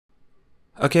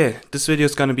Okay, this video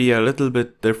is gonna be a little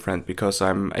bit different because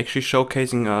I'm actually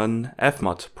showcasing an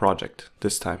Fmod project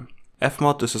this time.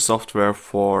 Fmod is a software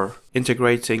for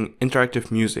integrating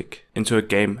interactive music into a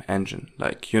game engine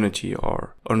like Unity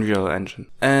or Unreal Engine.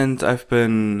 And I've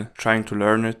been trying to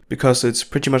learn it because it's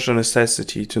pretty much a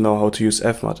necessity to know how to use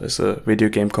Fmod as a video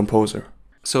game composer.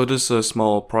 So this is a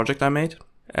small project I made,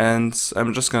 and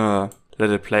I'm just gonna let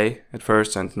it play at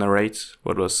first and narrate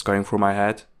what was going through my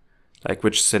head, like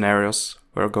which scenarios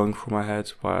were going through my head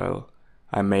while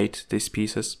I made these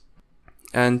pieces.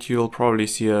 And you'll probably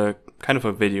see a kind of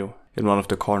a video in one of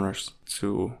the corners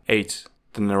to aid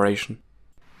the narration.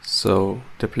 So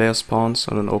the player spawns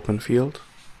on an open field.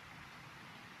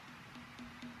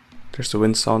 There's the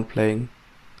wind sound playing.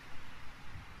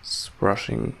 It's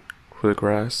brushing through the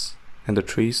grass and the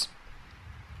trees.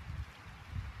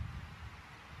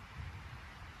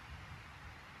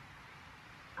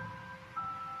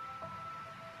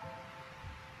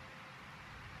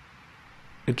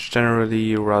 It's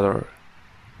generally rather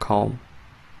calm.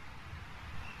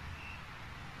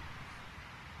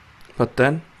 But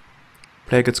then,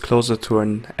 player gets closer to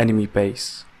an enemy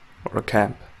base or a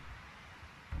camp.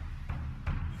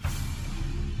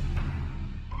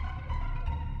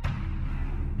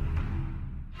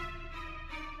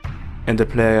 And the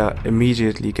player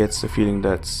immediately gets the feeling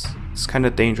that it's kinda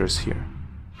dangerous here.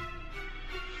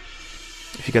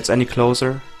 If he gets any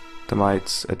closer, they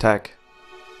might attack.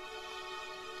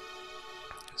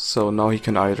 So now he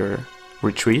can either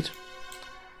retreat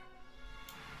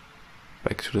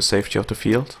back to the safety of the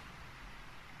field,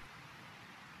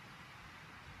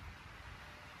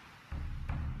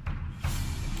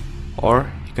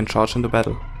 or he can charge into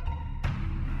battle.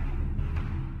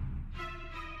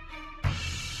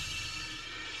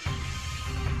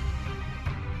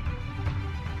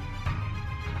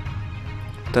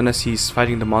 Then as he's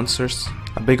fighting the monsters,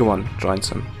 a bigger one joins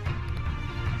him.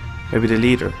 Maybe the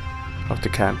leader of the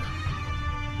camp.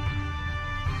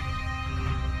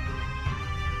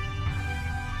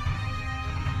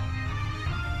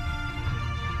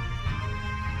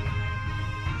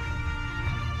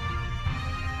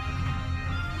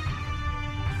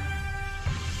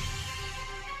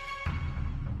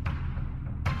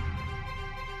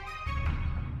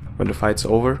 When the fight's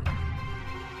over,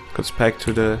 it goes back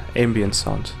to the ambient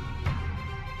sound.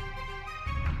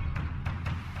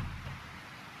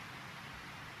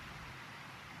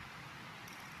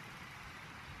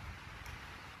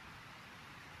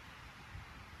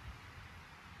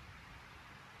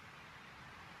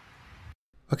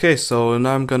 Okay, so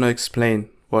now I'm gonna explain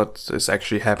what is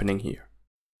actually happening here.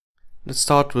 Let's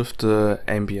start with the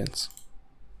ambience.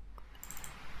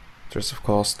 There's of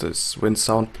course this wind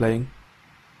sound playing.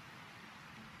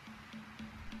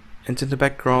 And in the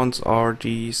background are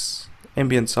these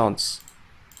ambient sounds.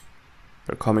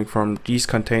 They're coming from these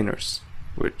containers,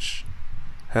 which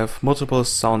have multiple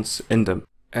sounds in them.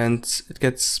 And it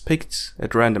gets picked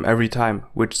at random every time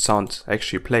which sound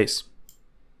actually plays.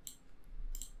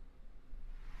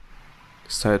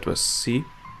 This time it was C.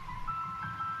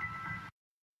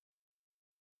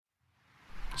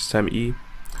 This time E.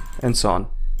 And so on.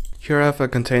 Here I have a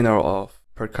container of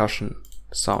percussion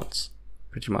sounds,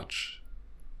 pretty much.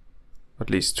 At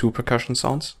least two percussion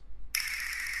sounds.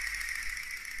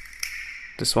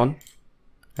 This one.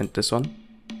 And this one.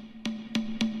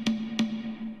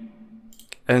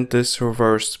 And this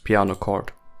reversed piano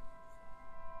chord.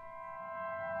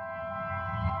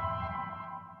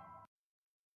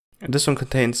 And this one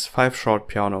contains 5 short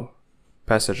piano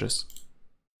passages.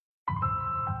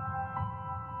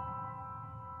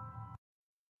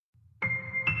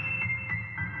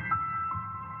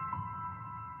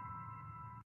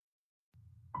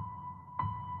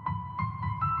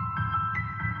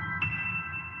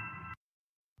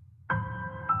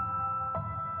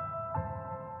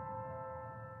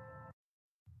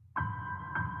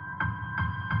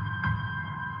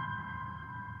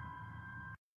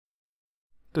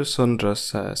 This one just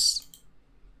says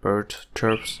bird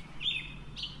chirps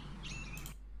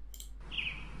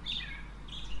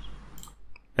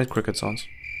and cricket sounds.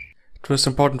 It was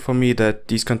important for me that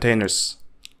these containers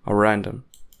are random,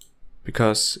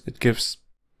 because it gives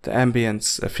the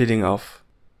ambience a feeling of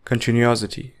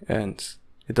continuity and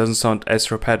it doesn't sound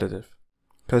as repetitive.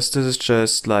 Because this is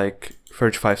just like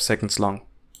 35 seconds long,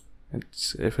 and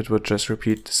if it would just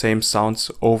repeat the same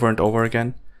sounds over and over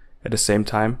again at the same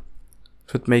time,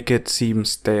 it would make it seem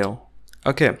stale.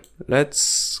 Okay,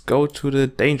 let's go to the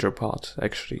danger part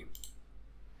actually.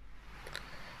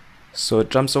 So it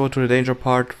jumps over to the danger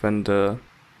part when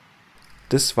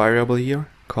this variable here,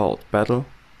 called battle,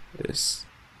 is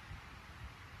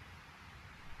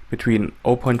between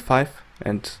 0.5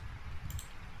 and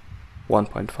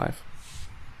 1.5.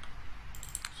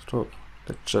 So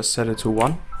let's just set it to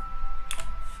 1.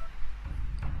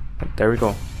 And there we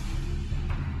go.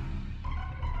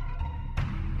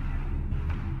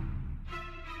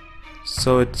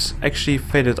 So it actually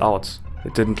faded out.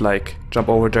 It didn't like jump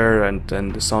over there and then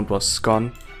the sound was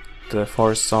gone, the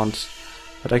forest sound.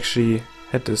 It actually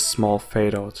had this small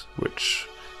fade out, which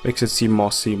makes it seem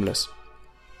more seamless.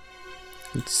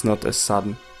 It's not as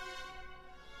sudden.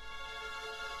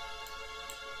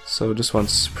 So this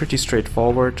one's pretty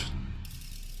straightforward.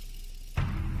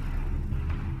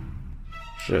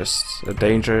 Just a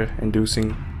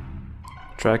danger-inducing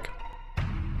track.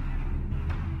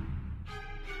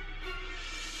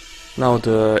 Now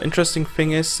the interesting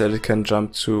thing is that it can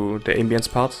jump to the ambience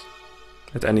part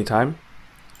at any time.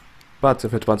 But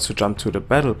if it wants to jump to the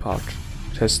battle part,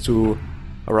 it has to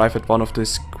arrive at one of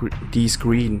these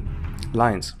green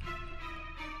lines.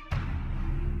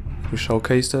 Let me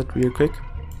showcase that real quick.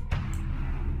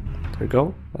 There we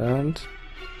go, and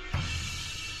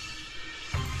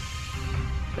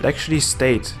it actually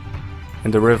stayed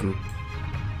in the rhythm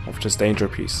of this danger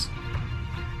piece.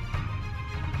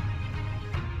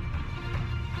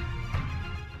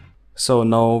 So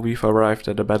now we've arrived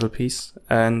at the battle piece,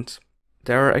 and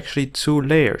there are actually 2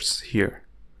 layers here.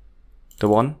 The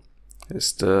one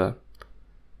is the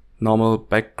normal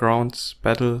background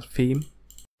battle theme.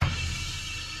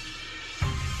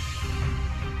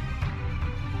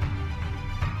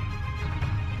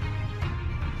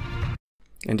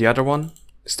 And the other one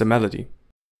is the melody.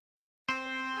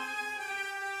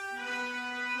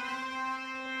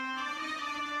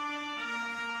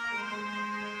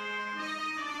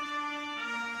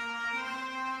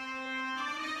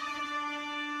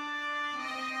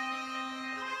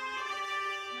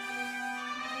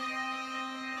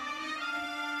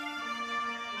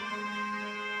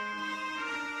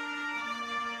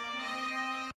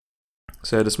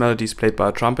 So this melody is played by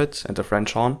a trumpet and a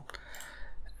French horn,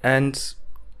 and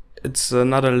it's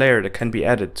another layer that can be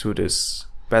added to this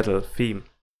battle theme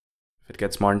if it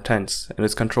gets more intense, and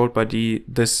it's controlled by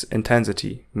this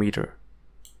intensity meter.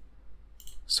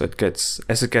 So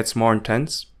as it gets more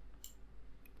intense,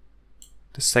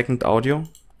 the second audio,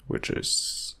 which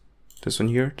is this one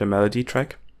here, the melody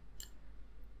track,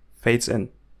 fades in.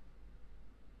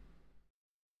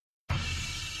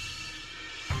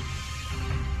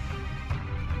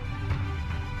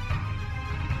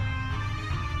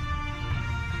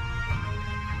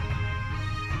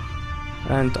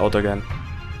 And out again.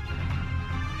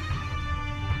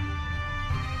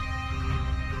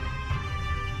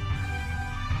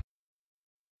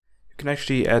 You can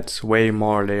actually add way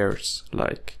more layers,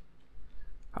 like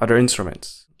other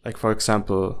instruments, like for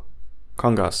example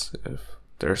congas. If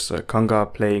there's a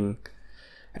conga playing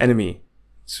enemy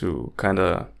to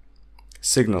kinda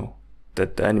signal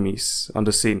that the enemy's on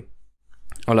the scene,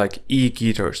 or like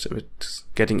e-guitars if it's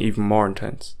getting even more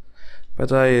intense.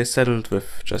 But I settled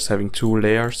with just having 2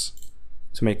 layers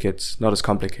to make it not as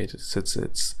complicated, since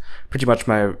it's pretty much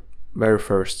my very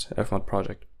first Fmod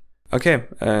project. Okay,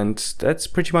 and that's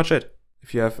pretty much it.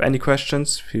 If you have any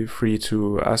questions, feel free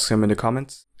to ask them in the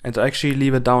comments. And I actually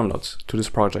leave a download to this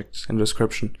project in the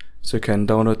description, so you can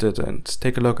download it and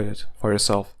take a look at it for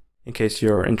yourself, in case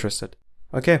you're interested.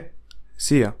 Okay,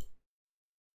 see ya.